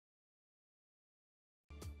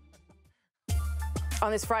On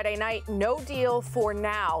this Friday night, no deal for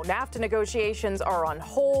now. NAFTA negotiations are on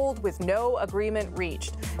hold with no agreement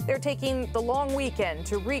reached. They're taking the long weekend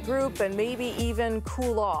to regroup and maybe even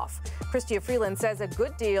cool off. Chrystia Freeland says a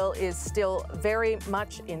good deal is still very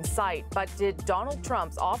much in sight. But did Donald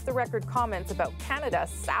Trump's off-the-record comments about Canada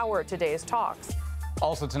sour today's talks?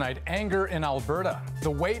 Also tonight, anger in Alberta. The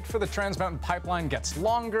wait for the Trans Mountain Pipeline gets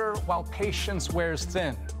longer while patience wears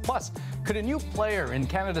thin. Plus, could a new player in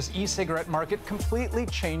Canada's e-cigarette market completely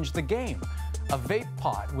change the game? A vape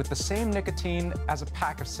pod with the same nicotine as a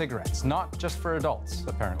pack of cigarettes, not just for adults,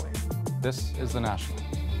 apparently. This is The National.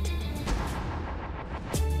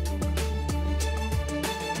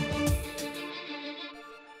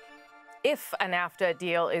 If a NAFTA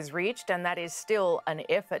deal is reached, and that is still an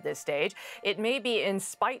if at this stage, it may be in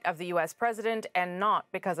spite of the U.S. president and not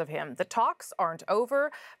because of him. The talks aren't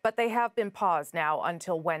over, but they have been paused now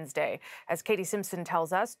until Wednesday. As Katie Simpson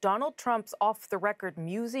tells us, Donald Trump's off-the-record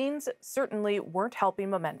musings certainly weren't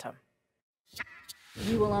helping momentum.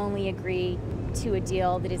 You will only agree to a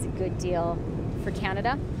deal that is a good deal for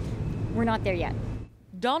Canada. We're not there yet.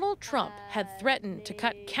 Donald Trump had threatened to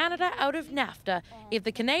cut Canada out of NAFTA if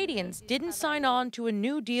the Canadians didn't sign on to a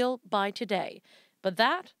new deal by today. But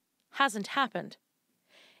that hasn't happened.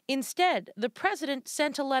 Instead, the president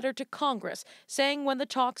sent a letter to Congress saying when the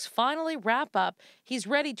talks finally wrap up, he's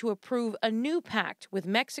ready to approve a new pact with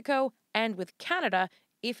Mexico and with Canada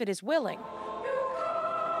if it is willing.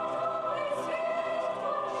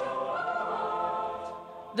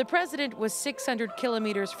 The president was 600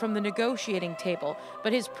 kilometers from the negotiating table,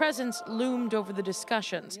 but his presence loomed over the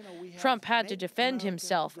discussions. Trump had to defend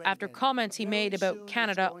himself after comments he made about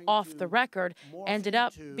Canada off the record ended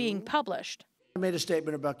up being published. I made a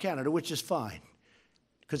statement about Canada, which is fine,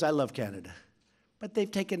 because I love Canada. But they've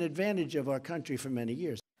taken advantage of our country for many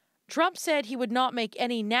years. Trump said he would not make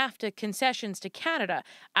any NAFTA concessions to Canada,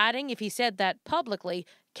 adding if he said that publicly,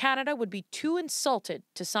 Canada would be too insulted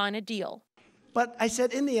to sign a deal. But I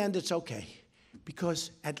said, in the end, it's okay,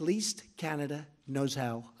 because at least Canada knows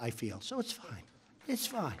how I feel. So it's fine. It's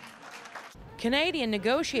fine. Canadian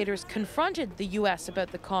negotiators confronted the U.S. about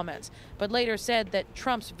the comments, but later said that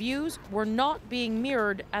Trump's views were not being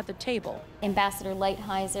mirrored at the table. Ambassador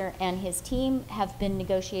Lighthizer and his team have been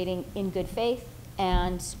negotiating in good faith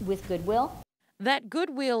and with goodwill. That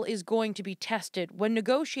goodwill is going to be tested when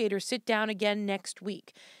negotiators sit down again next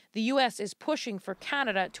week. The U.S. is pushing for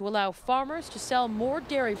Canada to allow farmers to sell more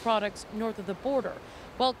dairy products north of the border,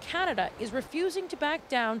 while Canada is refusing to back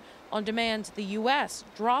down on demands the U.S.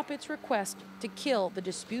 drop its request to kill the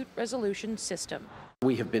dispute resolution system.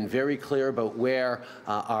 We have been very clear about where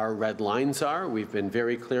our red lines are. We've been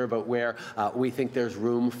very clear about where we think there's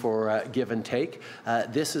room for give and take.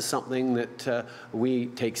 This is something that we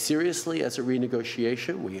take seriously as a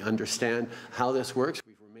renegotiation. We understand how this works.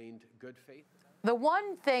 We've remained good faith. The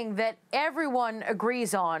one thing that everyone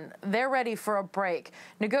agrees on, they're ready for a break.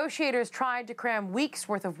 Negotiators tried to cram weeks'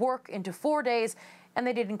 worth of work into 4 days, and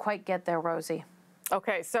they didn't quite get there, Rosie.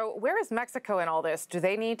 Okay, so where is Mexico in all this? Do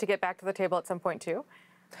they need to get back to the table at some point, too?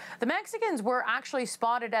 The Mexicans were actually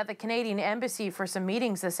spotted at the Canadian embassy for some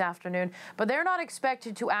meetings this afternoon, but they're not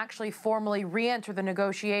expected to actually formally re-enter the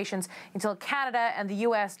negotiations until Canada and the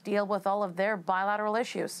U.S. deal with all of their bilateral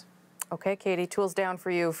issues. Okay, Katie, tools down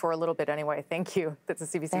for you for a little bit anyway. Thank you. That's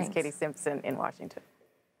the CBC's Thanks. Katie Simpson in Washington.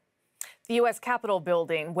 The U.S. Capitol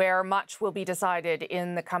building, where much will be decided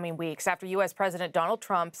in the coming weeks after U.S. President Donald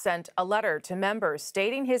Trump sent a letter to members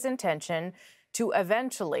stating his intention to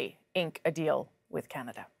eventually ink a deal with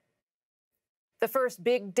Canada. The first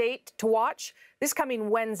big date to watch, this coming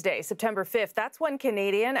Wednesday, September 5th. That's when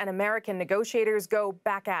Canadian and American negotiators go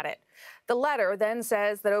back at it. The letter then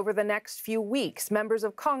says that over the next few weeks, members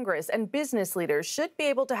of Congress and business leaders should be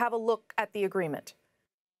able to have a look at the agreement.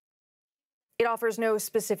 It offers no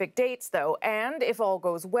specific dates, though, and if all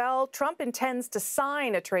goes well, Trump intends to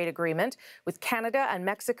sign a trade agreement with Canada and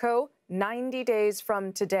Mexico 90 days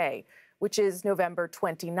from today, which is November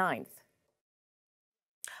 29th.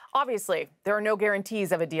 Obviously, there are no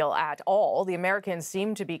guarantees of a deal at all. The Americans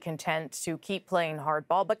seem to be content to keep playing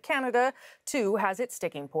hardball, but Canada, too, has its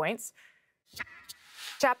sticking points.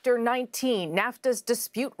 Chapter 19, NAFTA's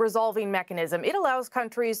dispute resolving mechanism. It allows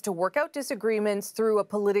countries to work out disagreements through a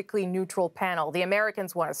politically neutral panel. The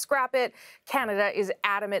Americans want to scrap it. Canada is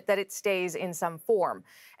adamant that it stays in some form.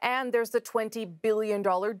 And there's the $20 billion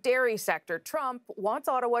dairy sector. Trump wants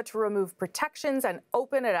Ottawa to remove protections and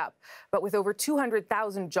open it up. But with over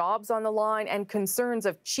 200,000 jobs on the line and concerns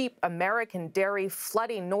of cheap American dairy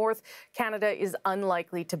flooding north, Canada is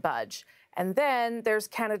unlikely to budge. And then there's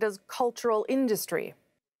Canada's cultural industry.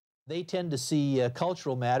 They tend to see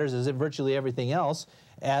cultural matters, as in virtually everything else,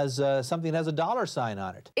 as something that has a dollar sign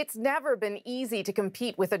on it. It's never been easy to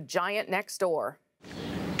compete with a giant next door.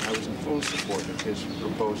 I was in full support of his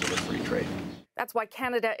proposal of free trade. That's why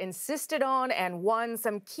Canada insisted on and won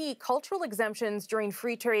some key cultural exemptions during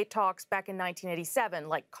free trade talks back in 1987,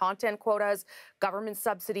 like content quotas, government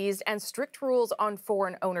subsidies, and strict rules on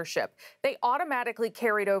foreign ownership. They automatically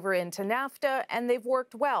carried over into NAFTA, and they've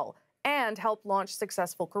worked well and help launch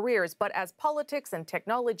successful careers. But as politics and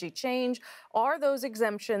technology change, are those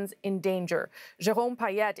exemptions in danger? Jérôme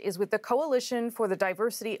Payette is with the Coalition for the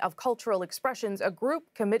Diversity of Cultural Expressions, a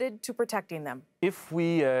group committed to protecting them. If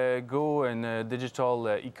we go in a digital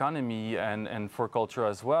economy and for culture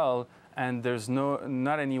as well, and there's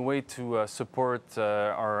not any way to support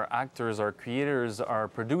our actors, our creators, our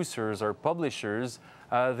producers, our publishers,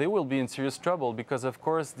 they will be in serious trouble because, of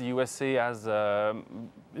course, the U.S.A.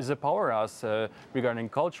 is a powerhouse regarding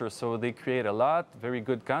culture. So they create a lot, very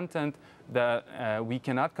good content that we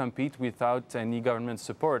cannot compete without any government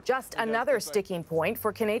support. Just another sticking point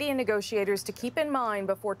for Canadian negotiators to keep in mind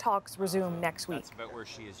before talks resume next week. That's about where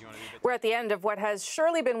she is. We're at the end of what has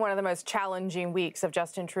surely been one of the most challenging weeks of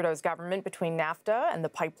Justin Trudeau's government between NAFTA and the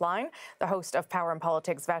pipeline. The host of Power and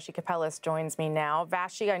Politics, Vassy Kapelis, joins me now.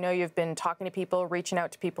 Vassy, I know you've been talking to people, reaching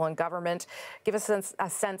out to people in government. Give us a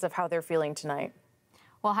sense of how they're feeling tonight.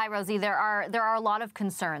 Well, hi, Rosie. There are a lot of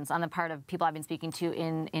concerns on the part of people I've been speaking to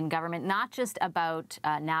in government, not just about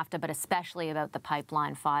NAFTA, but especially about the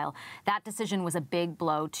pipeline file. That decision was a big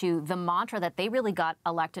blow to the mantra that they really got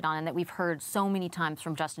elected on and that we've heard so many times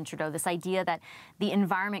from Justin Trudeau, this idea that the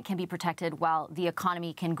environment can be protected while the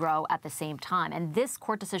economy can grow at the same time. And this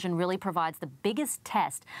court decision really provides the biggest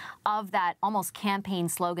test of that almost campaign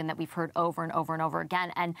slogan that we've heard over and over and over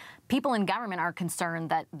again. And people in government are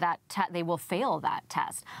concerned that they will fail that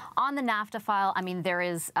test. On the NAFTA file, I mean, there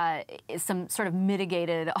is some sort of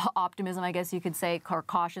mitigated optimism, I guess you could say, or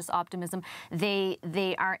cautious optimism.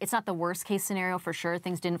 It's not the worst case scenario for sure.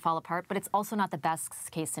 Things didn't fall apart, but it's also not the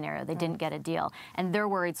best case scenario. They didn't get a deal. And they're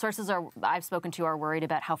worried. Sources I've spoken to are worried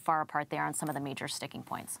about how far apart they are on some of the major sticking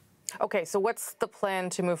points. Okay, so what's the plan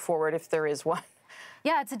to move forward if there is one?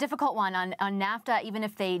 Yeah, it's a difficult one. On NAFTA, even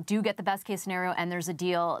if they do get the best case scenario and there's a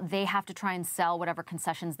deal, they have to try and sell whatever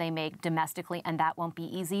concessions they make domestically, and that won't be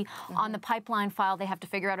easy. Mm-hmm. On the pipeline file, they have to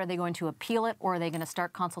figure out, are they going to appeal it or are they going to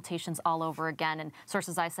start consultations all over again? And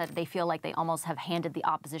sources I said, they feel like they almost have handed the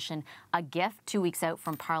opposition a gift 2 weeks out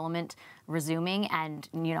from Parliament resuming and,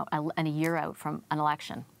 and a year out from an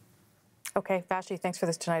election. Okay, Vassy, thanks for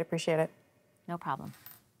this tonight. Appreciate it. No problem.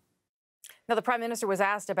 Now, the Prime Minister was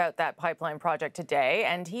asked about that pipeline project today,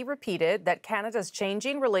 and he repeated that Canada's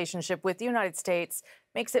changing relationship with the United States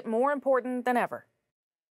makes it more important than ever.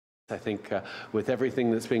 I think with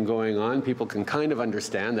everything that's been going on, people can kind of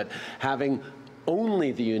understand that having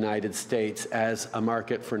only the United States as a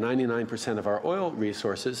market for 99% of our oil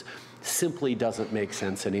resources simply doesn't make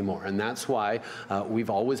sense anymore. And that's why we've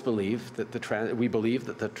always believed that the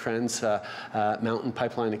Trans Mountain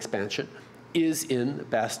Pipeline expansion is in the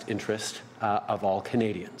best interest of all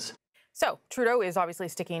Canadians. So Trudeau is obviously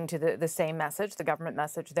sticking to the same message, the government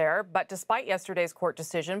message there. But despite yesterday's court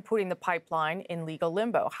decision putting the pipeline in legal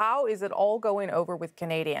limbo, how is it all going over with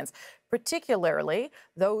Canadians, particularly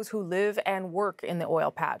those who live and work in the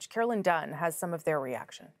oil patch? Carolyn Dunn has some of their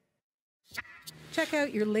reaction. Check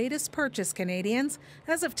out your latest purchase, Canadians.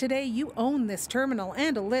 As of today, you own this terminal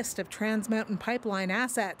and a list of Trans Mountain Pipeline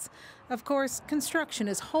assets. Of course, construction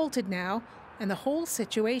is halted now, and the whole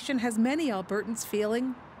situation has many Albertans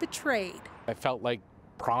feeling betrayed. I felt like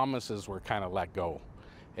promises were kind of let go.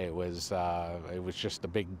 It was just a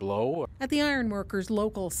big blow. At the Ironworkers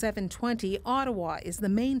Local 720, Ottawa is the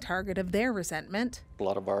main target of their resentment. A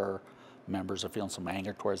lot of our members are feeling some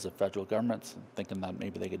anger towards the federal government, thinking that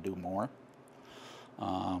maybe they could do more.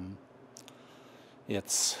 To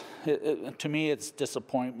me, it's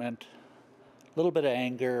disappointment, a little bit of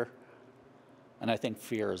anger, and I think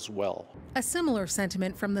fear as well. A similar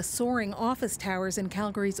sentiment from the soaring office towers in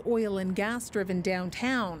Calgary's oil and gas-driven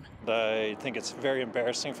downtown. I think it's very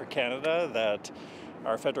embarrassing for Canada that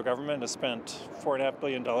our federal government has spent $4.5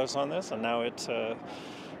 billion on this, and now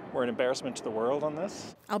we're an embarrassment to the world on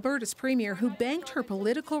this. Alberta's premier, who banked her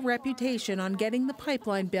political reputation on getting the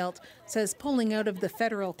pipeline built, says pulling out of the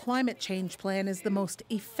federal climate change plan is the most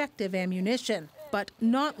effective ammunition. But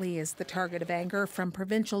Notley is the target of anger from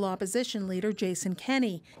provincial opposition leader Jason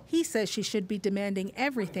Kenney. He says she should be demanding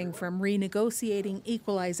everything from renegotiating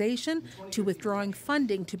equalization to withdrawing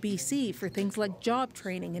funding to BC for things like job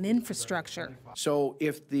training and infrastructure. So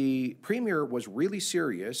if the Premier was really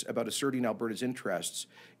serious about asserting Alberta's interests,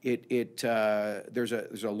 there's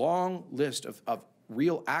a long list of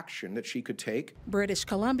real action that she could take. British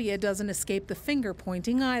Columbia doesn't escape the finger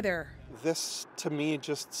pointing either. This, to me,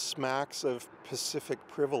 just smacks of Pacific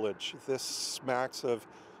privilege. This smacks of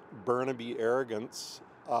Burnaby arrogance,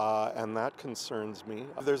 and that concerns me.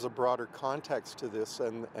 There's a broader context to this,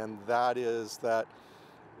 and that is that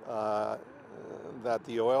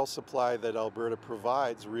the oil supply that Alberta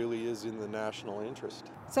provides really is in the national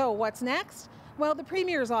interest. So what's next? Well, the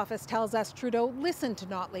Premier's office tells us Trudeau listened to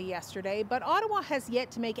Notley yesterday, but Ottawa has yet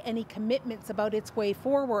to make any commitments about its way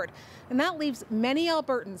forward. And that leaves many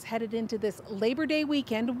Albertans headed into this Labor Day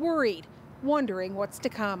weekend worried, wondering what's to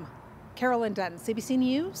come. Carolyn Dunn, CBC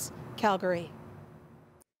News, Calgary.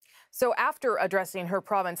 So after addressing her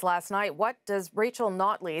province last night, what does Rachel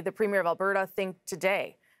Notley, the Premier of Alberta, think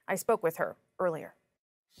today? I spoke with her earlier.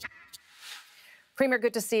 Premier,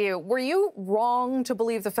 good to see you. Were you wrong to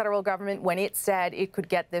believe the federal government when it said it could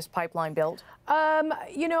get this pipeline built?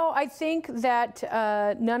 You know, I think that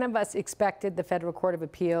none of us expected the Federal Court of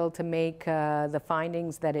Appeal to make the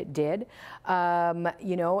findings that it did.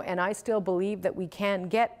 You know, and I still believe that we can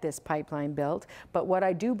get this pipeline built. But what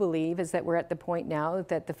I do believe is that we're at the point now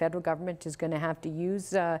that the federal government is going to have to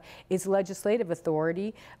use its legislative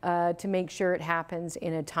authority to make sure it happens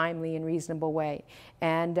in a timely and reasonable way.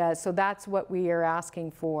 And so that's what we are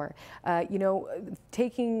asking for. You know,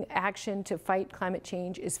 taking action to fight climate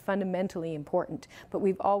change is fundamentally important, but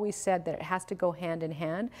we've always said that it has to go hand in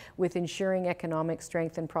hand with ensuring economic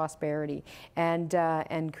strength and prosperity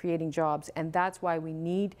and creating jobs. And that's why we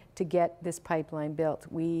need to get this pipeline built.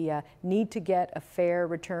 We need to get a fair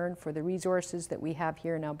return for the resources that we have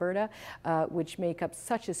here in Alberta, which make up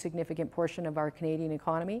such a significant portion of our Canadian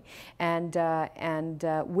economy. And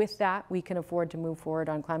with that, we can afford to move forward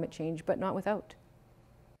on climate change, but not without.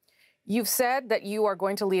 You've said that you are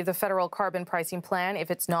going to leave the federal carbon pricing plan if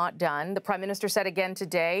it's not done. The Prime Minister said again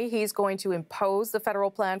today he's going to impose the federal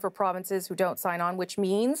plan for provinces who don't sign on, which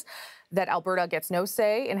means that Alberta gets no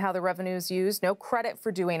say in how the revenue is used, no credit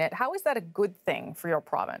for doing it. How is that a good thing for your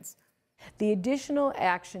province? The additional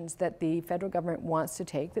actions that the federal government wants to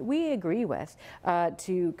take, that we agree with,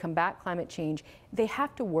 to combat climate change, they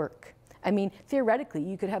have to work. I mean, theoretically,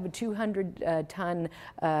 you could have a 200-ton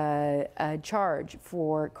charge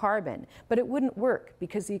for carbon, but it wouldn't work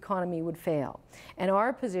because the economy would fail. And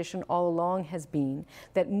our position all along has been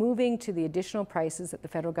that moving to the additional prices that the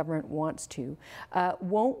federal government wants to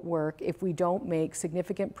won't work if we don't make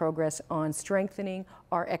significant progress on strengthening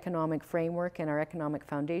our economic framework and our economic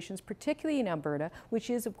foundations, particularly in Alberta,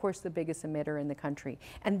 which is, of course, the biggest emitter in the country.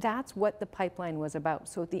 And that's what the pipeline was about.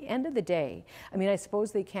 So at the end of the day, I mean, I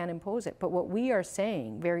suppose they can impose it, but what we are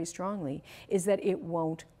saying very strongly is that it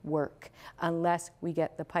won't work unless we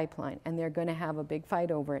get the pipeline, and they're going to have a big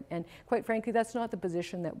fight over it. And quite frankly, that's not the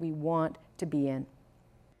position that we want to be in.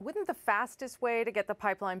 Wouldn't the fastest way to get the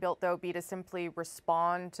pipeline built, though, be to simply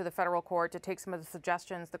respond to the federal court, to take some of the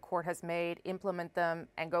suggestions the court has made, implement them,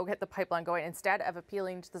 and go get the pipeline going, instead of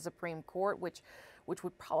appealing to the Supreme Court, which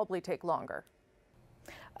would probably take longer?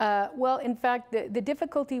 Well, in fact, the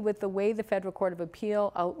difficulty with the way the Federal Court of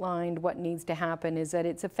Appeal outlined what needs to happen is that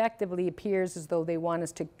it effectively appears as though they want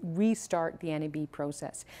us to restart the NAB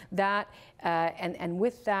process. That, and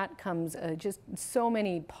with that comes just so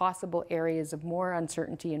many possible areas of more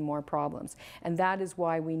uncertainty and more problems. And that is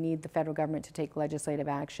why we need the federal government to take legislative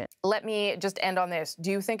action. Let me just end on this. Do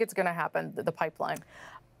you think it's going to happen, the pipeline?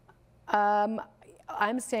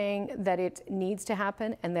 I'm saying that it needs to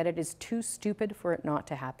happen and that it is too stupid for it not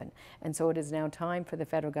to happen. And so it is now time for the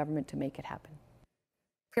federal government to make it happen.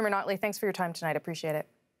 Premier Notley, thanks for your time tonight. Appreciate it.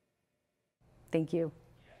 Thank you.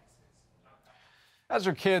 As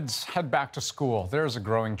your kids head back to school, there's a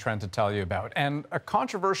growing trend to tell you about, and a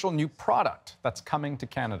controversial new product that's coming to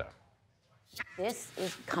Canada. This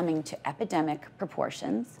is coming to epidemic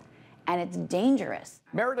proportions, and it's dangerous.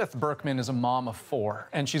 Meredith Berkman is a mom of 4,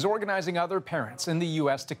 and she's organizing other parents in the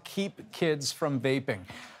U.S. to keep kids from vaping.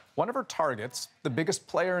 One of her targets, the biggest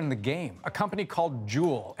player in the game, a company called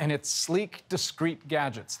Juul, and its sleek, discreet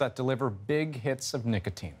gadgets that deliver big hits of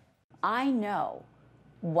nicotine. I know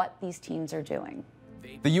what these teens are doing.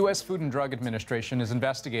 The U.S. Food and Drug Administration is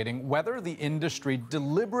investigating whether the industry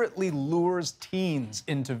deliberately lures teens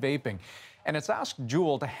into vaping, and it's asked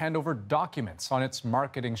Juul to hand over documents on its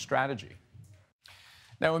marketing strategy.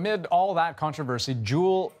 Now, amid all that controversy,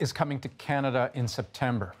 Juul is coming to Canada in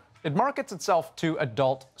September. It markets itself to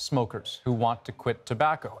adult smokers who want to quit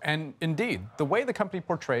tobacco. And indeed, the way the company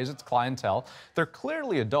portrays its clientele, they're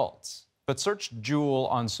clearly adults. But search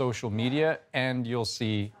Juul on social media and you'll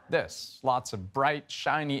see this. Lots of bright,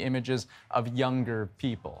 shiny images of younger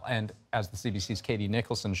people. And as the CBC's Katie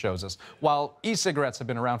Nicholson shows us, while e-cigarettes have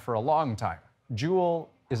been around for a long time, Juul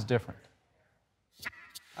is different.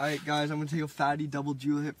 All right, guys, I'm going to take a fatty double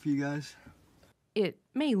Juul hit for you guys. It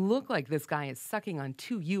may look like this guy is sucking on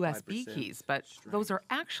 2 USB keys, but those are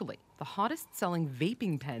actually the hottest-selling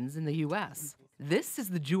vaping pens in the U.S. This is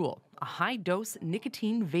the Juul, a high-dose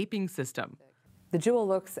nicotine vaping system. The Juul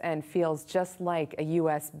looks and feels just like a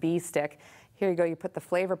USB stick. Here you go, you put the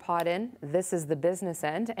flavor pod in. This is the business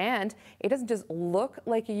end, and it doesn't just look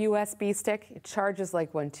like a USB stick, it charges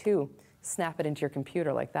like one too. Snap it into your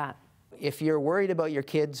computer like that. If you're worried about your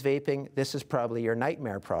kids vaping, this is probably your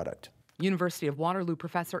nightmare product. University of Waterloo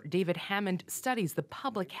professor David Hammond studies the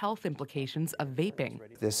public health implications of vaping.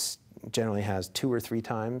 This generally has 2 or 3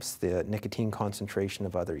 times the nicotine concentration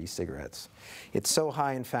of other e-cigarettes. It's so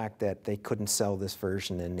high, in fact, that they couldn't sell this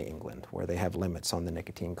version in England, where they have limits on the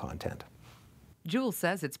nicotine content. Juul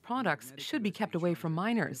says its products should be kept away from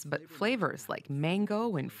minors, but flavors like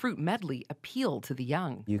mango and fruit medley appeal to the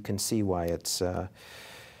young. You can see why it's,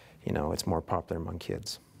 it's more popular among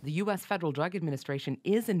kids. The U.S. Federal Drug Administration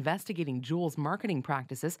is investigating Juul's marketing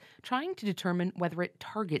practices, trying to determine whether it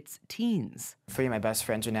targets teens. 3 of my best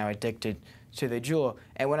friends are now addicted to the Juul.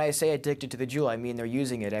 And when I say addicted to the Juul, I mean they're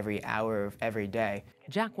using it every hour of every day.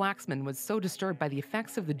 Jack Waxman was so disturbed by the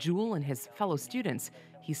effects of the Juul and his fellow students,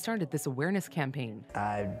 he started this awareness campaign.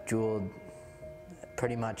 I Juuled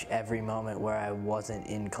pretty much every moment where I wasn't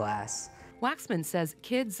in class. Waxman says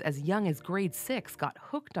kids as young as grade 6 got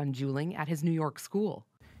hooked on Juuling at his New York school.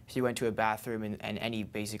 If you went to a bathroom in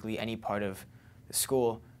basically any part of the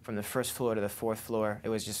school, from the 1st floor to the 4th floor, it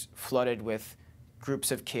was just flooded with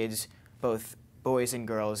groups of kids, both boys and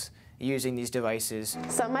girls, using these devices.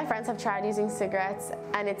 Some of my friends have tried using cigarettes,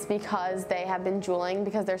 and it's because they have been Juuling,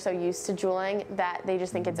 because they're so used to Juuling that they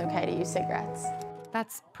just think it's okay to use cigarettes.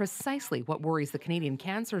 That's precisely what worries the Canadian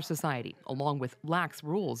Cancer Society, along with lax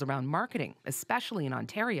rules around marketing, especially in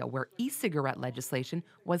Ontario, where e-cigarette legislation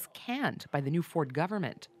was canned by the new Ford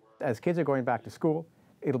government. As kids are going back to school,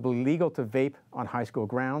 it'll be legal to vape on high school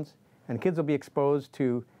grounds, and kids will be exposed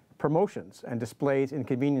to promotions and displays in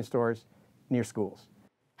convenience stores near schools.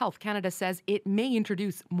 Health Canada says it may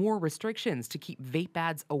introduce more restrictions to keep vape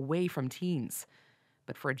ads away from teens.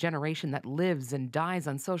 But for a generation that lives and dies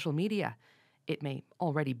on social media, it may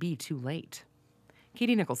already be too late.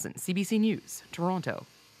 Katie Nicholson, CBC News, Toronto.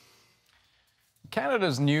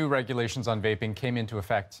 Canada's new regulations on vaping came into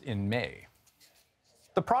effect in May.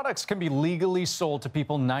 The products can be legally sold to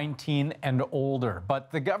people 19 and older,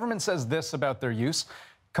 but the government says this about their use: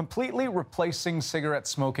 completely replacing cigarette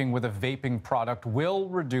smoking with a vaping product will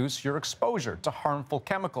reduce your exposure to harmful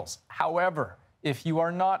chemicals. However, if you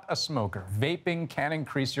are not a smoker, vaping can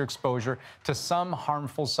increase your exposure to some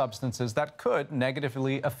harmful substances that could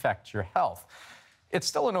negatively affect your health. It's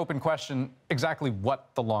still an open question exactly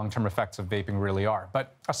what the long-term effects of vaping really are.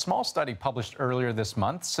 But a small study published earlier this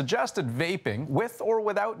month suggested vaping, with or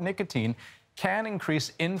without nicotine, can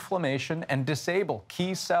increase inflammation and disable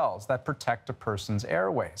key cells that protect a person's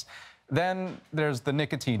airways. Then there's the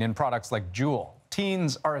nicotine in products like Juul.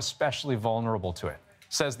 Teens are especially vulnerable to it.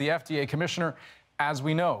 Says the FDA commissioner, as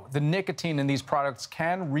we know, the nicotine in these products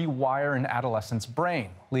can rewire an adolescent's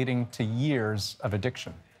brain, leading to years of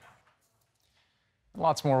addiction.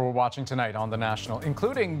 Lots more we're watching tonight on The National,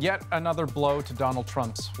 including yet another blow to Donald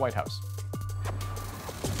Trump's White House.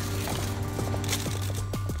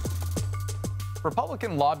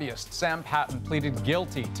 Republican lobbyist Sam Patten pleaded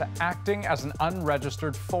guilty to acting as an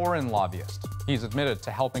unregistered foreign lobbyist. He's admitted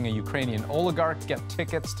to helping a Ukrainian oligarch get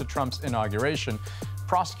tickets to Trump's inauguration.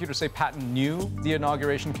 Prosecutors say Patten knew the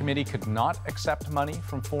inauguration committee could not accept money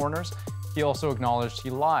from foreigners. He also acknowledged he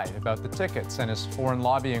lied about the tickets and his foreign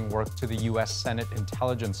lobbying work to the U.S. Senate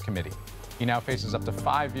Intelligence Committee. He now faces up to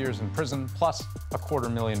 5 years in prison, plus a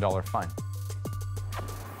 $250,000 fine.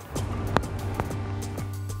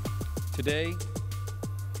 Today,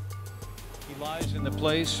 he lies in the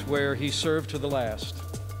place where he served to the last.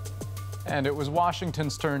 And it was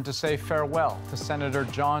Washington's turn to say farewell to Senator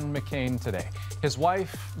John McCain today. His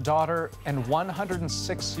wife, daughter, and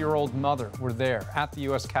 106-year-old mother were there at the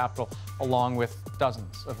U.S. Capitol, along with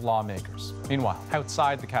dozens of lawmakers. Meanwhile,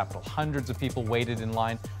 outside the Capitol, hundreds of people waited in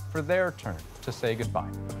line for their turn to say goodbye.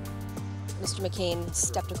 Mr. McCain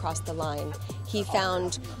stepped across the line. He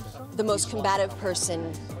found the most combative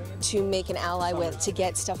person to make an ally with to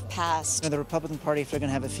get stuff passed. The Republican Party, if they're going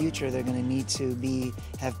to have a future, they're going to need to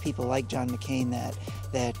have people like John McCain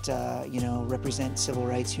that you know, represent civil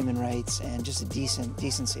rights, human rights, and just a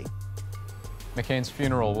decency. McCain's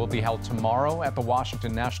funeral will be held tomorrow at the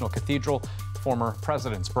Washington National Cathedral. Former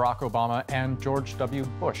presidents Barack Obama and George W.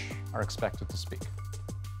 Bush are expected to speak.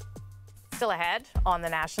 Still ahead on The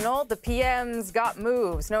National, the PM's got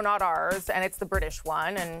moves. No, not ours, and it's the British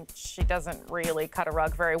one, and she doesn't really cut a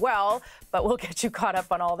rug very well, but we'll get you caught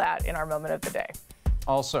up on all that in our moment of the day.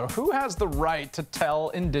 Also, who has the right to tell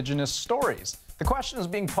Indigenous stories? The question is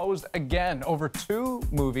being posed again over 2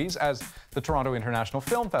 movies as the Toronto International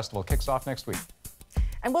Film Festival kicks off next week.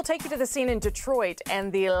 And we'll take you to the scene in Detroit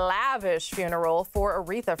and the lavish funeral for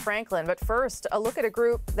Aretha Franklin. But first, a look at a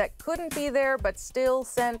group that couldn't be there but still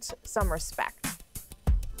sent some respect.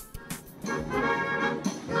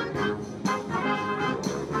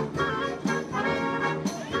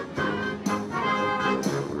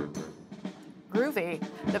 Groovy.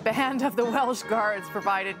 The band of the Welsh Guards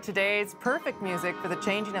provided today's perfect music for the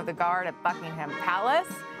changing of the guard at Buckingham Palace.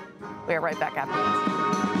 We are right back after this.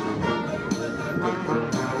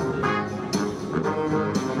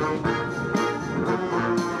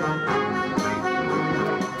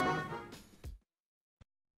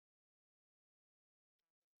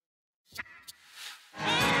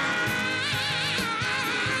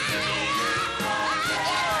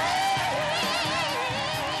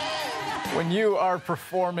 When you are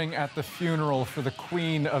performing at the funeral for the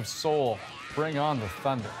Queen of Soul, bring on the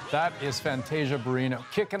thunder. That is Fantasia Barrino,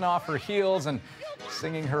 kicking off her heels and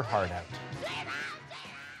singing her heart out.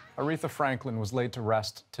 Aretha Franklin was laid to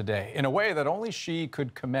rest today in a way that only she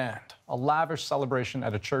could command. A lavish celebration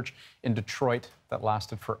at a church in Detroit that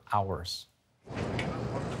lasted for hours.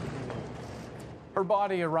 Her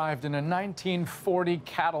body arrived in a 1940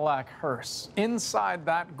 Cadillac hearse. Inside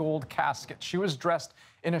that gold casket, she was dressed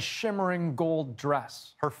in a shimmering gold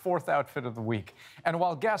dress, her 4th outfit of the week. And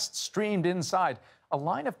while guests streamed inside, a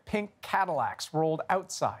line of pink Cadillacs rolled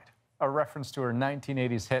outside, a reference to her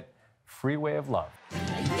 1980s hit, Freeway of Love.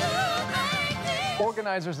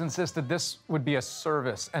 Organizers insisted this would be a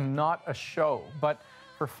service and not a show, but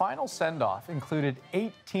her final send-off included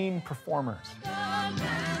 18 performers.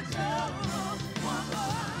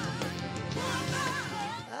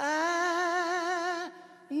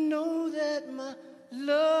 I know that my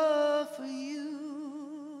love for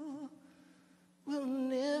you will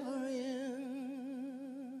never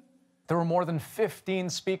end. There were more than 15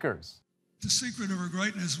 speakers. The secret of her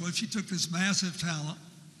greatness was she took this massive talent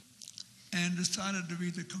and decided to be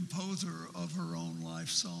the composer of her own life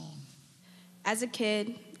song. As a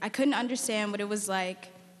kid, I couldn't understand what it was like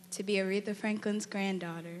to be Aretha Franklin's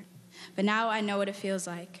granddaughter, but now I know what it feels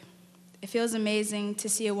like. It feels amazing to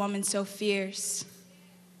see a woman so fierce,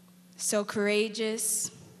 so courageous,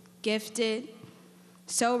 gifted,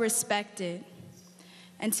 so respected,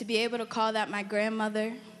 and to be able to call that my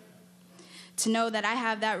grandmother, to know that I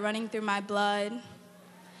have that running through my blood,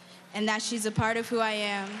 and that she's a part of who I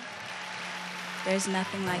am. There's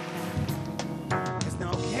nothing like that. It's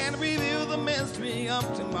no can reveal the mystery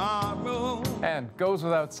of tomorrow. And goes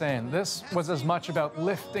without saying, this was as much about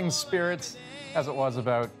lifting spirits as it was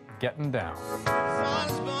about getting down.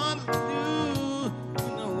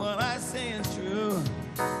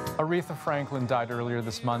 Aretha Franklin died earlier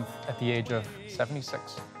this month at the age of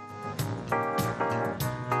 76.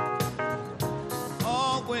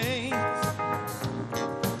 Always.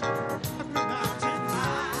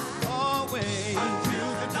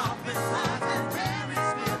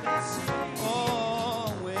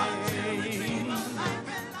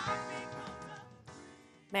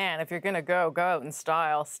 Man, if you're going to go out in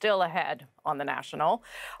style. Still ahead on The National.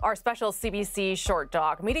 Our special CBC short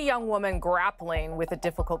doc. Meet a young woman grappling with a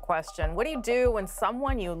difficult question. What do you do when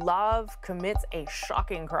someone you love commits a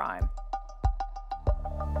shocking crime?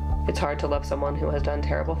 It's hard to love someone who has done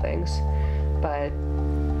terrible things, but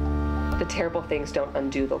the terrible things don't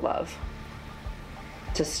undo the love.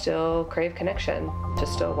 To still crave connection, to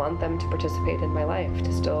still want them to participate in my life,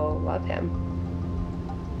 to still love him.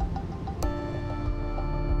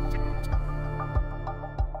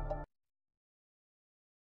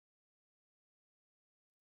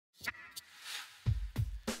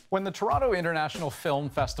 When the Toronto International Film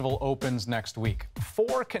Festival opens next week,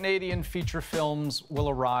 4 Canadian feature films will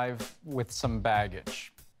arrive with some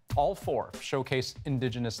baggage. All 4 showcase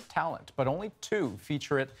Indigenous talent, but only 2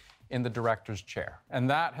 feature it in the director's chair. And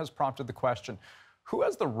that has prompted the question, who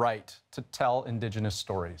has the right to tell Indigenous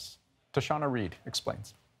stories? Tashana Reed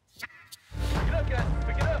explains. Pick it up, guys.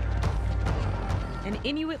 Pick it up. An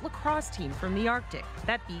Inuit lacrosse team from the Arctic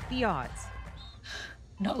that beat the odds.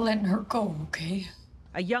 not letting her go, okay?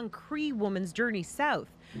 A young Cree woman's journey south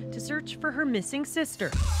to search for her missing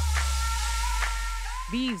sister.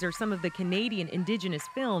 These are some of the Canadian Indigenous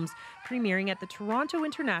films premiering at the Toronto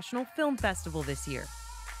International Film Festival this year.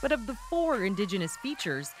 But of the 4 Indigenous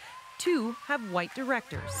features, 2 have white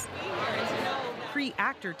directors. Cree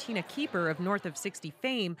actor Tina Keeper of North of 60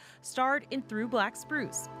 fame starred in Through Black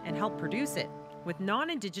Spruce and helped produce it, with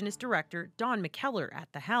non-Indigenous director Don McKellar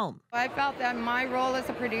at the helm. I felt that my role as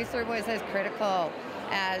a producer was as critical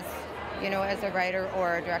as, as a writer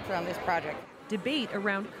or a director on this project. Debate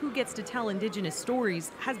around who gets to tell Indigenous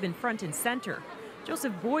stories has been front and center.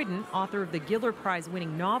 Joseph Boyden, author of the Giller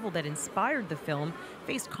Prize-winning novel that inspired the film,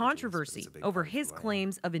 faced controversy over his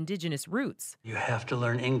claims of Indigenous roots. You have to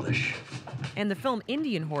learn English. And the film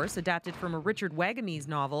Indian Horse, adapted from a Richard Wagamese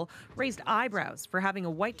novel, raised eyebrows for having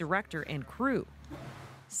a white director and crew.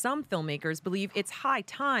 Some filmmakers believe it's high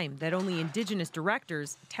time that only Indigenous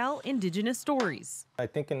directors tell Indigenous stories. I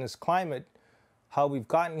think in this climate, how we've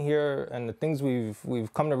gotten here and the things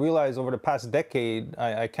we've come to realize over the past decade,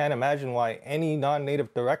 I can't imagine why any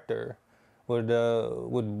non-Native director would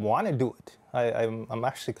want to do it. I'm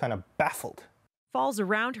actually kind of baffled. Falls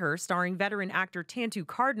Around Her, starring veteran actor Tantu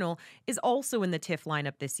Cardinal, is also in the TIFF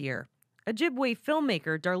lineup this year. Ojibwe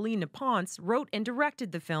filmmaker Darlene Naponce wrote and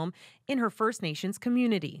directed the film in her First Nations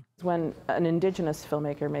community. When an Indigenous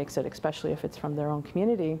filmmaker makes it, especially if it's from their own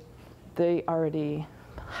community, they already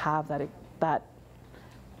have that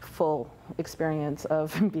full experience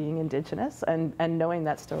of being Indigenous and knowing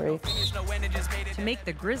that story. To make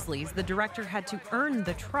The Grizzlies, the director had to earn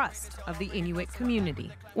the trust of the Inuit community.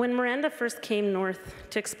 When Miranda first came north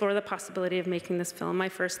to explore the possibility of making this film, my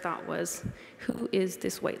first thought was, who is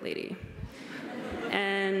this white lady?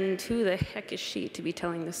 And who the heck is she to be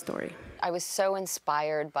telling this story? I was so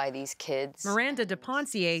inspired by these kids. Miranda de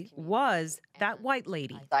Poncier was that white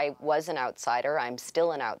lady. I was an outsider. I'm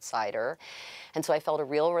still an outsider. And so I felt a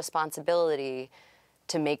real responsibility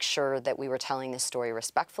to make sure that we were telling this story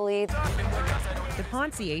respectfully. De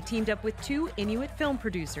Poncier teamed up with 2 Inuit film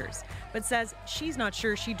producers, but says she's not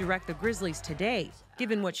sure she'd direct The Grizzlies today,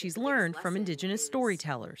 given what she's learned from Indigenous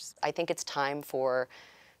storytellers. I think it's time for,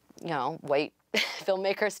 white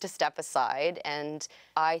filmmakers to step aside, and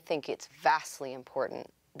I think it's vastly important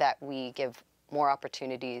that we give more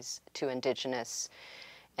opportunities to Indigenous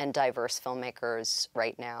and diverse filmmakers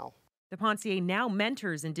right now. De Poncier now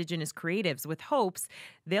mentors Indigenous creatives with hopes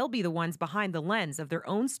they'll be the ones behind the lens of their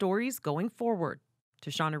own stories going forward.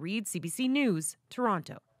 Tashana Reid, CBC News,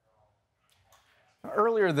 Toronto.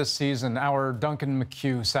 Earlier this season, our Duncan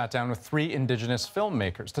McHugh sat down with 3 Indigenous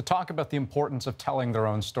filmmakers to talk about the importance of telling their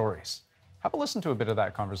own stories. Have a listen to a bit of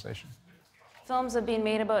that conversation. Films have been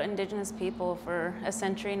made about Indigenous people for a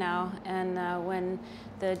century now, and when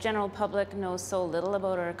the general public knows so little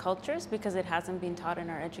about our cultures because it hasn't been taught in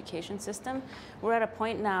our education system, we're at a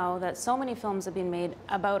point now that so many films have been made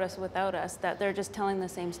about us, without us, that they're just telling the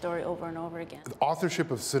same story over and over again. The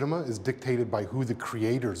authorship of cinema is dictated by who the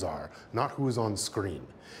creators are, not who is on screen.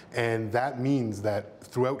 And that means that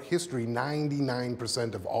throughout history,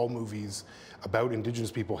 99% of all movies about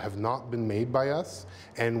Indigenous people have not been made by us,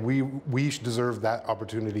 and we deserve that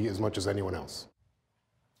opportunity as much as anyone else.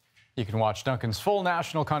 You can watch Duncan's full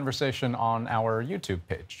national conversation on our YouTube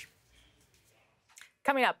page.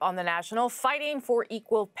 Coming up on The National, fighting for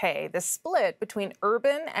equal pay. The split between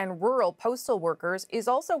urban and rural postal workers is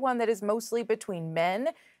also one that is mostly between men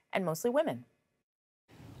and mostly women.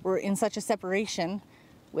 We're in such a separation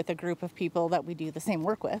with a group of people that we do the same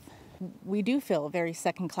work with. We do feel very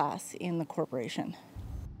second class in the corporation.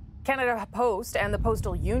 Canada Post and the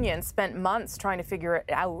Postal Union spent months trying to figure it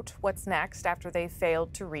out what's next after they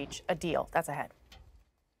failed to reach a deal. That's ahead.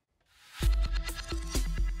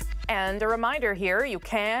 And a reminder here, you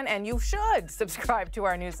can and you should subscribe to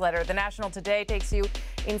our newsletter. The National Today takes you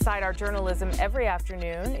inside our journalism every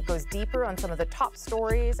afternoon. It goes deeper on some of the top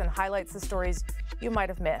stories and highlights the stories you might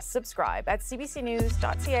have missed. Subscribe at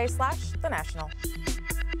cbcnews.ca/thenational.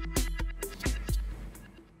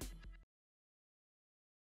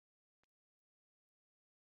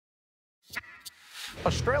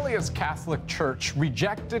 Australia's Catholic Church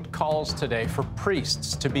rejected calls today for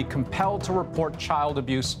priests to be compelled to report child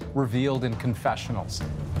abuse revealed in confessionals.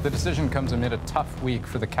 The decision comes amid a tough week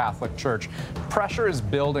for the Catholic Church. Pressure is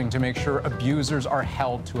building to make sure abusers are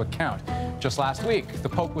held to account. Just last week, the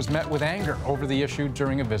Pope was met with anger over the issue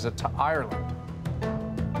during a visit to Ireland.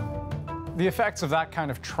 The effects of that kind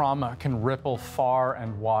of trauma can ripple far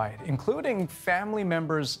and wide, including family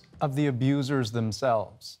members of the abusers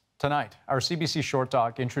themselves. Tonight, our CBC Short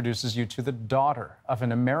Doc introduces you to the daughter of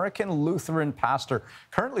an American Lutheran pastor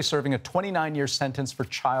currently serving a 29-year sentence for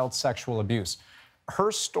child sexual abuse.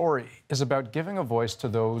 Her story is about giving a voice to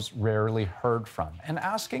those rarely heard from and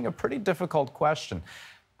asking a pretty difficult question.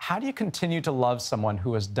 How do you continue to love someone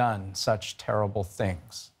who has done such terrible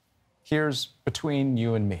things? Here's Between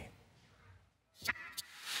You and Me.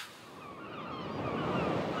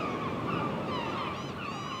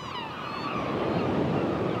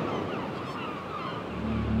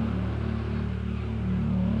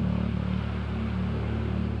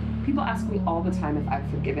 People ask me all the time if I've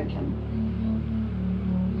forgiven him.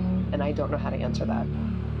 And I don't know how to answer that.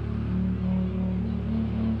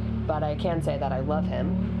 But I can say that I love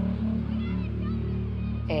him.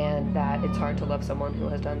 And that it's hard to love someone who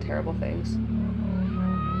has done terrible things.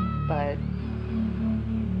 But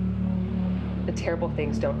the terrible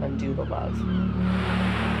things don't undo the love.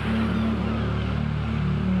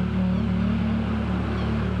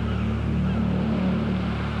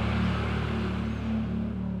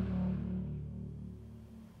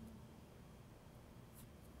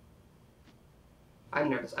 I'm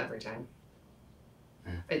nervous every time.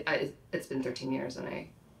 It's been 13 years and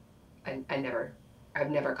I've never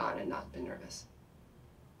gone and not been nervous.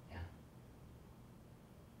 Yeah.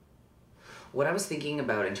 What I was thinking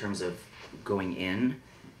about in terms of going in,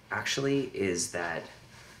 actually, is that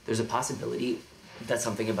there's a possibility that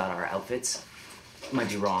something about our outfits might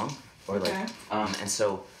be wrong, or like, okay. And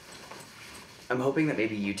so I'm hoping that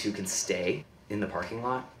maybe you two can stay in the parking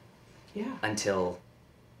lot. Yeah. Until.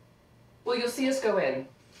 Well, you'll see us go in.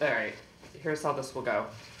 All right, here's how this will go.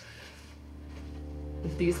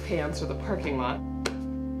 These pants are the parking lot.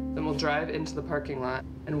 Then we'll drive into the parking lot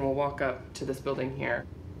and we'll walk up to this building here.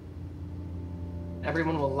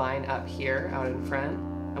 Everyone will line up here out in front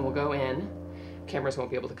and we'll go in. Cameras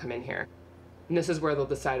won't be able to come in here. And this is where they'll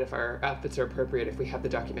decide if our outfits are appropriate, if we have the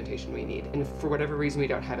documentation we need. And if for whatever reason we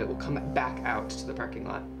don't have it, we'll come back out to the parking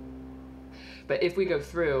lot. But if we go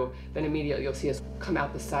through, then immediately you'll see us come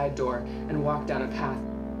out the side door and walk down a path.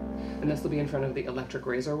 And this will be in front of the electric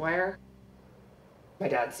razor wire. My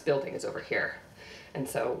dad's building is over here. And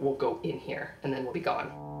so we'll go in here and then we'll be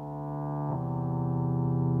gone.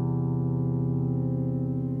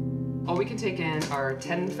 All we can take in are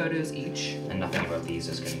 10 photos each. And nothing about these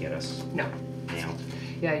is gonna get us nailed.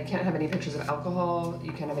 Yeah, you can't have any pictures of alcohol,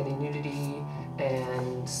 you can't have any nudity,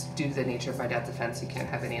 and due to the nature of my dad's offense, you can't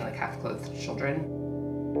have any like half-clothed children.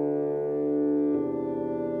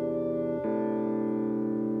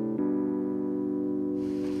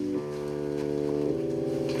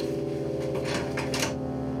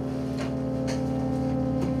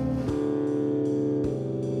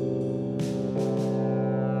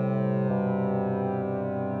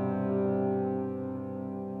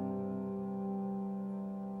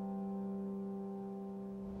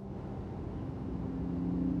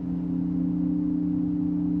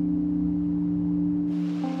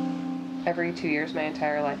 Every 2 years, my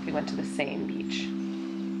entire life, we went to the same beach.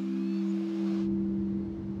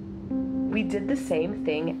 We did the same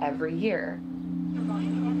thing every year.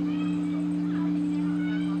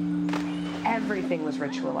 Everything was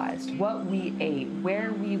ritualized. What we ate,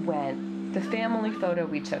 where we went, the family photo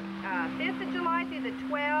we took. 5th of July through the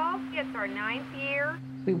 12th, it's our 9th year.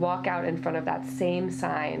 We walk out in front of that same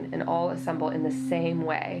sign and all assemble in the same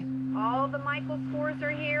way. All the Michael scores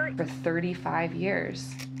are here. For 35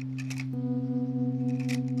 years.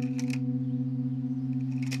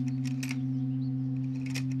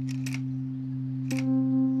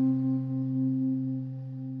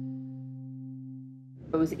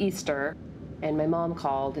 It was Easter, and my mom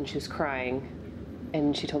called and she was crying,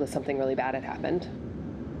 and she told us something really bad had happened.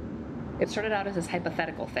 It started out as this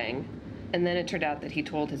hypothetical thing, and then it turned out that he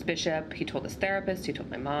told his bishop, he told his therapist, he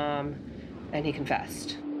told my mom, and he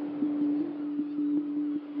confessed.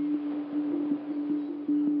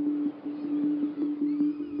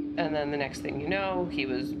 And then the next thing you know, he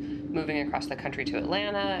was moving across the country to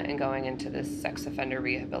Atlanta and going into this sex offender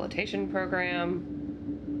rehabilitation program.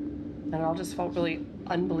 And it all just felt really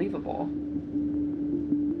unbelievable.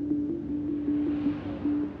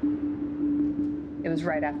 It was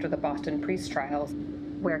right after the Boston priest trials,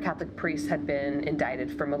 where Catholic priests had been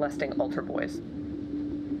indicted for molesting altar boys.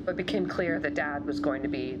 It became clear that Dad was going to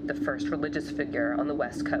be the first religious figure on the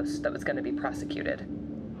West Coast that was going to be prosecuted.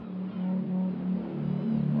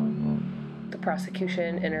 The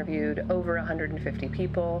prosecution interviewed over 150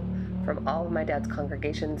 people from all of my dad's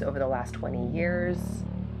congregations over the last 20 years.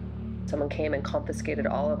 Someone came and confiscated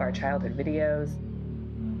all of our childhood videos.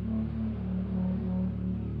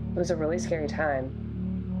 It was a really scary time.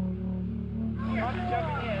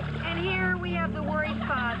 And here we have the worried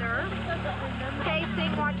father,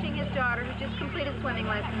 pacing, watching his daughter who just completed swimming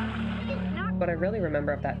lessons. What I really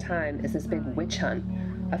remember of that time is this big witch hunt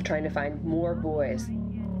of trying to find more boys.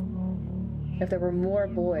 If there were more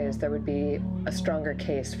boys, there would be a stronger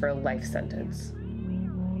case for a life sentence.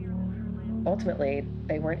 Ultimately,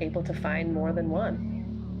 they weren't able to find more than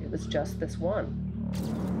one. It was just this one.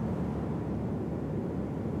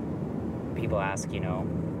 People ask, you know,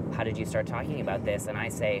 how did you start talking about this? And I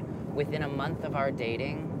say, within a month of our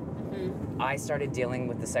dating, I started dealing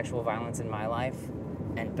with the sexual violence in my life,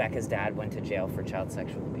 and Becca's dad went to jail for child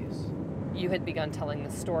sexual abuse. You had begun telling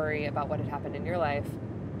the story about what had happened in your life,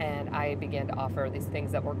 and I began to offer these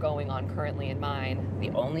things that were going on currently in mine. The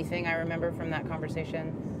only thing I remember from that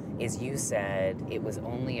conversation is you said it was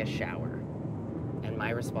only a shower. And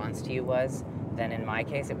my response to you was, then in my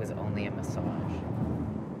case, it was only a massage.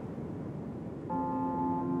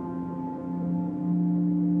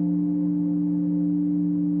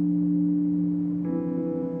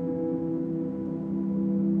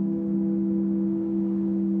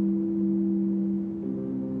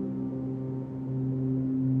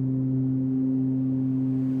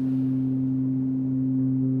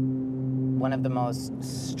 One of the most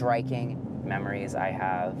striking memories I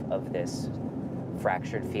have of this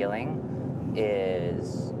fractured feeling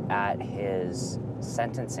is at his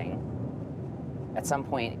sentencing. At some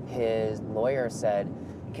point, his lawyer said,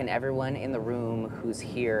 "Can everyone in the room who's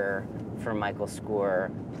here for Michael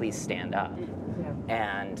Score please stand up?"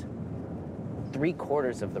 And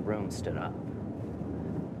 3/4 of the room stood up.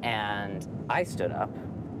 And I stood up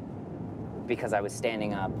because I was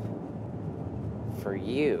standing up for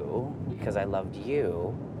you, because I loved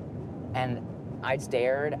you, and I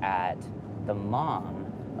stared at the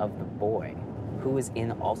mom of the boy who was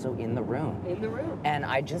also in the room. And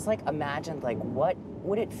I just imagined what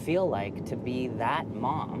would it feel like to be that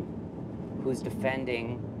mom who's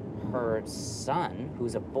defending her son,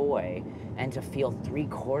 who's a boy, and to feel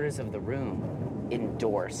 3/4 of the room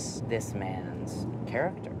endorse this man's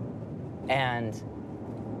character. And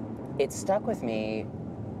it stuck with me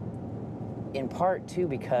in part too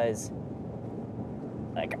because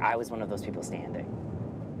I was one of those people standing.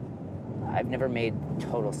 I've never made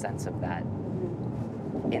total sense of that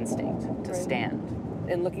instinct to stand.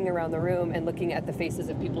 And looking around the room and looking at the faces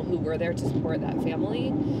of people who were there to support that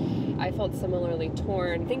family, I felt similarly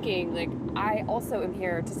torn, thinking I also am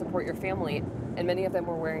here to support your family, and many of them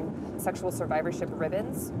were wearing sexual survivorship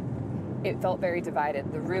ribbons. It felt very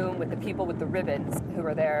divided. The room with the people with the ribbons who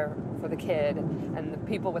were there for the kid, and the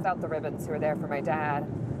people without the ribbons who were there for my dad.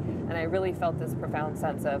 And I really felt this profound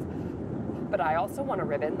sense of, but I also want a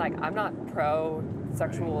ribbon. I'm not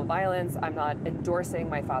pro-sexual violence. I'm not endorsing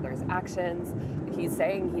my father's actions. He's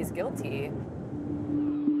saying he's guilty.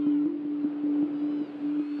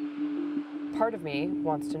 Part of me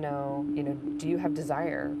wants to know, do you have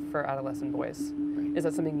desire for adolescent boys? Is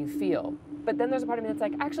that something you feel? But then there's a part of me that's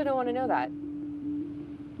I actually don't want to know that.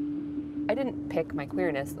 I didn't pick my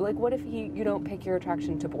queerness. What if you don't pick your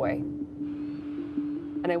attraction to boy?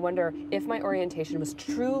 And I wonder if my orientation was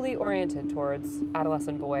truly oriented towards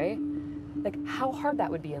adolescent boy, how hard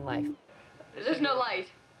that would be in life. There's no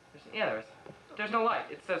light. There's no light.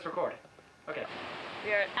 It says record. Okay.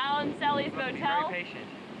 We are at Alan Sally's Motel Be very patient.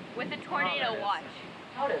 with a tornado watch.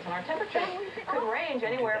 Notice, and our temperatures could range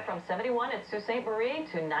anywhere from 71 at Sault Ste. Marie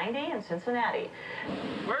to 90 in Cincinnati.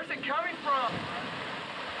 Where's it coming from?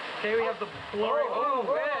 Okay, we have the blurry. Oh,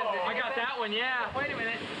 good. I got that one, yeah. Wait a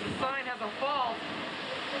minute. The sign has a fault.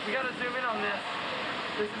 We gotta zoom in on this.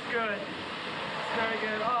 This is good. It's very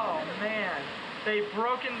good. Oh, man. They've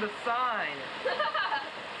broken the sign.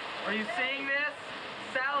 Are you seeing this?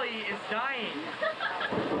 Sally is dying.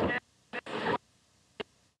 Okay.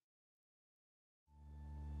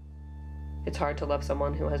 It's hard to love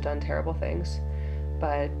someone who has done terrible things,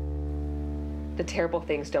 but the terrible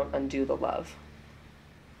things don't undo the love.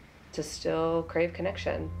 To still crave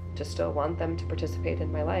connection, to still want them to participate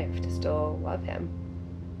in my life, to still love him.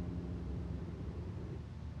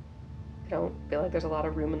 I don't feel like there's a lot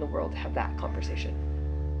of room in the world to have that conversation.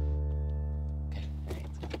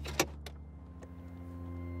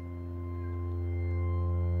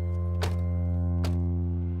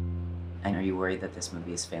 And are you worried that this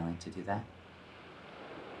movie is failing to do that?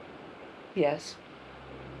 Yes.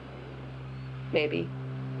 Maybe.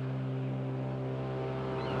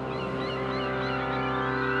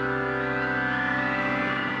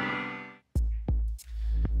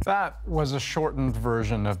 That was a shortened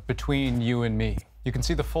version of Between You and Me. You can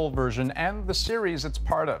see the full version and the series it's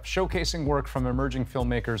part of, showcasing work from emerging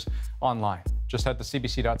filmmakers online. Just head to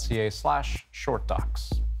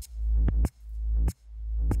cbc.ca/shortdocs.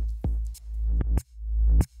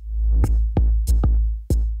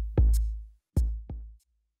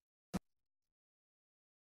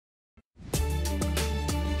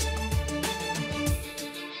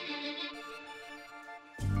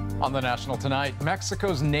 On the National tonight,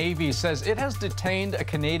 Mexico's Navy says it has detained a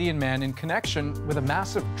Canadian man in connection with a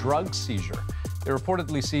massive drug seizure. They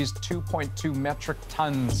reportedly seized 2.2 metric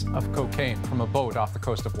tons of cocaine from a boat off the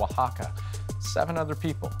coast of Oaxaca. 7 other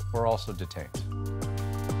people were also detained.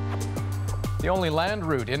 The only land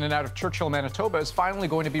route in and out of Churchill, Manitoba is finally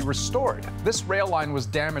going to be restored. This rail line was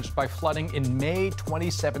damaged by flooding in May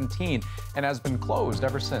 2017 and has been closed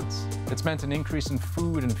ever since. It's meant an increase in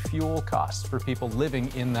food and fuel costs for people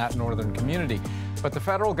living in that northern community. But the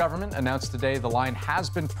federal government announced today the line has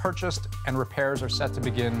been purchased and repairs are set to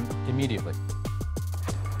begin immediately.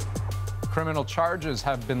 Criminal charges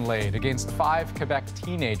have been laid against 5 Quebec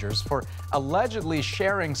teenagers for allegedly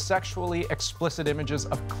sharing sexually explicit images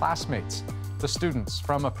of classmates. The students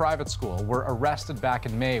from a private school were arrested back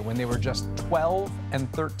in May when they were just 12 and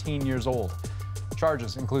 13 years old.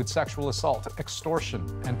 Charges include sexual assault, extortion,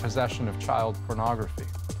 and possession of child pornography.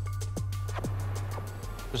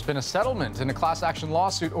 There's been a settlement in a class action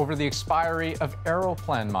lawsuit over the expiry of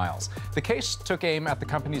Aeroplan miles. The case took aim at the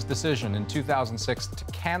company's decision in 2006 to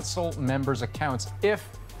cancel members' accounts if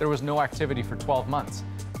there was no activity for 12 months.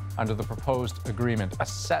 Under the proposed agreement, a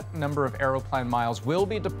set number of Aeroplan miles will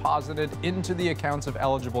be deposited into the accounts of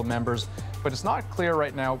eligible members, but it's not clear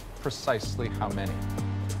right now precisely how many.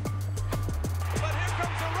 But here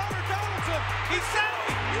comes the runner, Donaldson. He's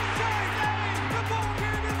saved! He's saved! The ball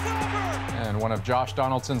game is over! And one of Josh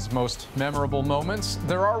Donaldson's most memorable moments,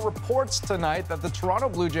 there are reports tonight that the Toronto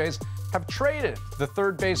Blue Jays have traded the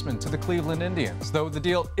third baseman to the Cleveland Indians, though the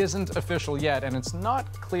deal isn't official yet, and it's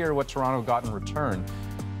not clear what Toronto got in return.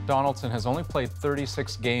 Donaldson has only played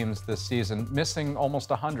 36 games this season, missing almost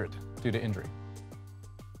 100 due to injury.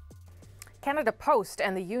 Canada Post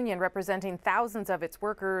and the union representing thousands of its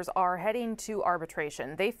workers are heading to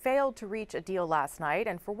arbitration. They failed to reach a deal last night,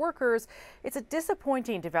 and for workers, it's a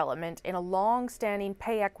disappointing development in a long-standing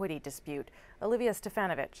pay equity dispute. Olivia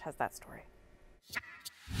Stefanovic has that story.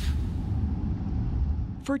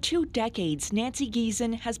 For 2 decades, Nancy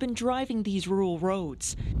Giesen has been driving these rural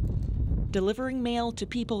roads, delivering mail to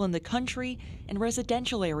people in the country and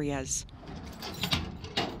residential areas.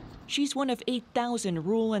 She's one of 8,000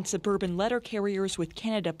 rural and suburban letter carriers with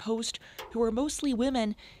Canada Post who are mostly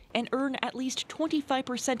women and earn at least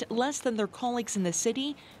 25% less than their colleagues in the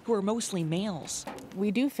city who are mostly males.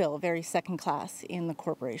 We do feel very second class in the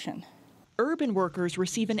corporation. Urban workers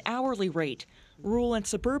receive an hourly rate. Rural and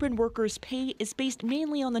suburban workers' pay is based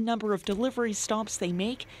mainly on the number of delivery stops they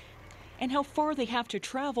make and how far they have to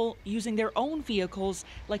travel using their own vehicles,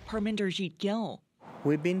 like Parminderjeet Gill.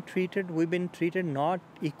 We've been treated not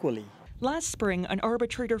equally. Last spring, an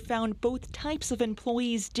arbitrator found both types of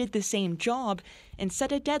employees did the same job and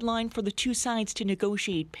set a deadline for the 2 sides to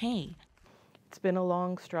negotiate pay. It's been a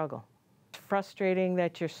long struggle. It's frustrating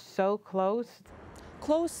that you're so close.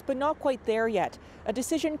 Close, but not quite there yet. A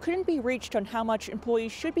decision couldn't be reached on how much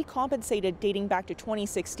employees should be compensated dating back to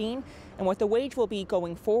 2016 and what the wage will be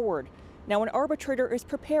going forward. Now an arbitrator is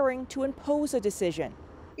preparing to impose a decision.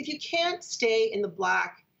 If you can't stay in the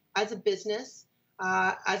black as a business,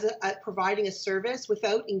 providing a service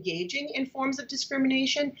without engaging in forms of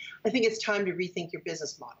discrimination, I think it's time to rethink your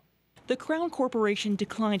business model. The Crown Corporation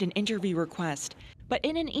declined an interview request, but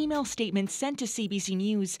in an email statement sent to CBC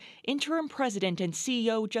News, interim president and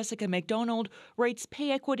CEO Jessica McDonald writes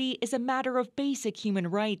pay equity is a matter of basic human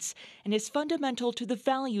rights and is fundamental to the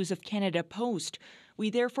values of Canada Post. We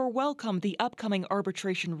therefore welcome the upcoming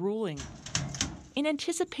arbitration ruling. In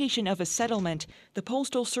anticipation of a settlement, the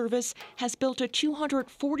Postal Service has built a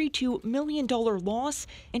 $242 million loss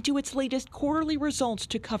into its latest quarterly results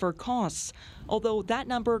to cover costs, although that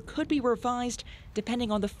number could be revised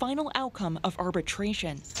depending on the final outcome of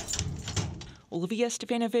arbitration. Olivia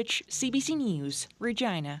Stefanovic, CBC News,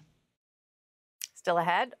 Regina. Still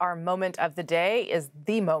ahead, our moment of the day is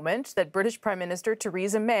the moment that British Prime Minister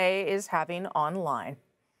Theresa May is having online.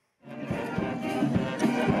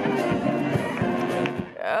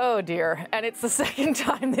 Oh dear, and it's the second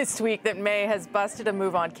time this week that May has busted a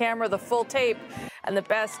move on camera. The full tape and the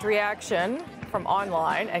best reaction from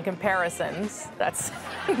online and comparisons. That's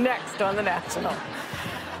next on The National.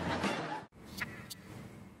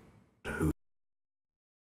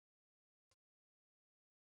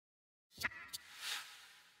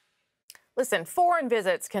 Listen, foreign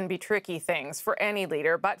visits can be tricky things for any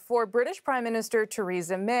leader, but for British Prime Minister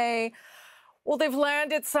Theresa May, well, they've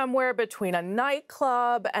landed somewhere between a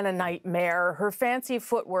nightclub and a nightmare. Her fancy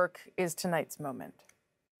footwork is tonight's moment.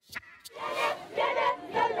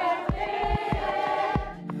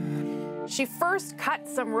 She first cut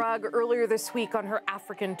some rug earlier this week on her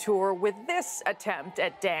African tour with this attempt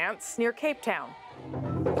at dance near Cape Town.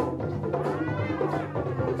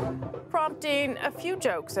 attempting a few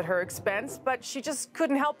jokes at her expense, but she just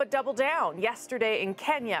couldn't help but double down. Yesterday in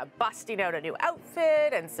Kenya, busting out a new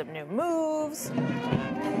outfit and some new moves.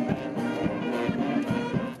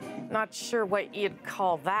 Not sure what you'd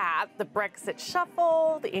call that. The Brexit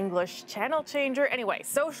shuffle, the English channel changer. Anyway,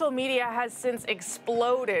 social media has since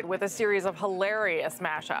exploded with a series of hilarious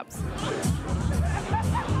mashups.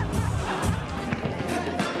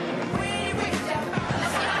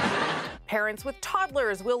 Parents with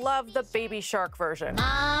toddlers will love the Baby Shark version.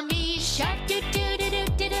 Mommy shark do do do do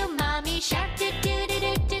do do, mommy shark do do do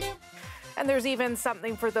do do do. And there's even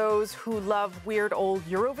something for those who love weird old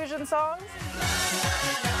Eurovision songs.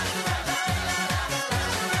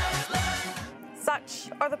 Such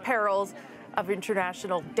are the perils of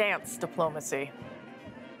international dance diplomacy.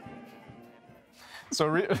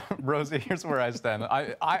 So, Rosie, here's where I stand.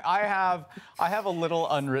 I have a little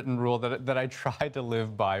unwritten rule that I try to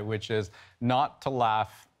live by, which is not to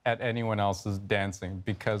laugh at anyone else's dancing,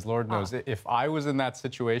 because Lord knows, if I was in that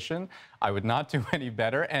situation, I would not do any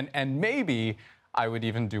better, and maybe I would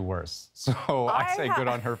even do worse. So I say good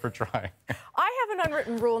on her for trying. I have an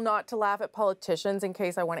unwritten rule not to laugh at politicians in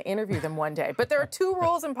case I want to interview them one day. But there are two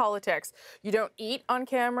rules in politics. You don't eat on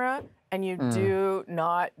camera, and you do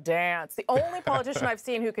not dance. The only politician I've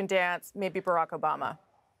seen who can dance, maybe Barack Obama.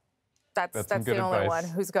 That's the only one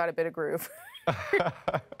who's got a bit of groove.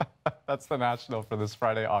 That's the National for this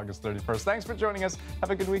Friday, August 31st. Thanks for joining us. Have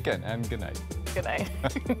a good weekend and good night. Good night.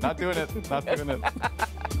 Not doing it. Not doing it.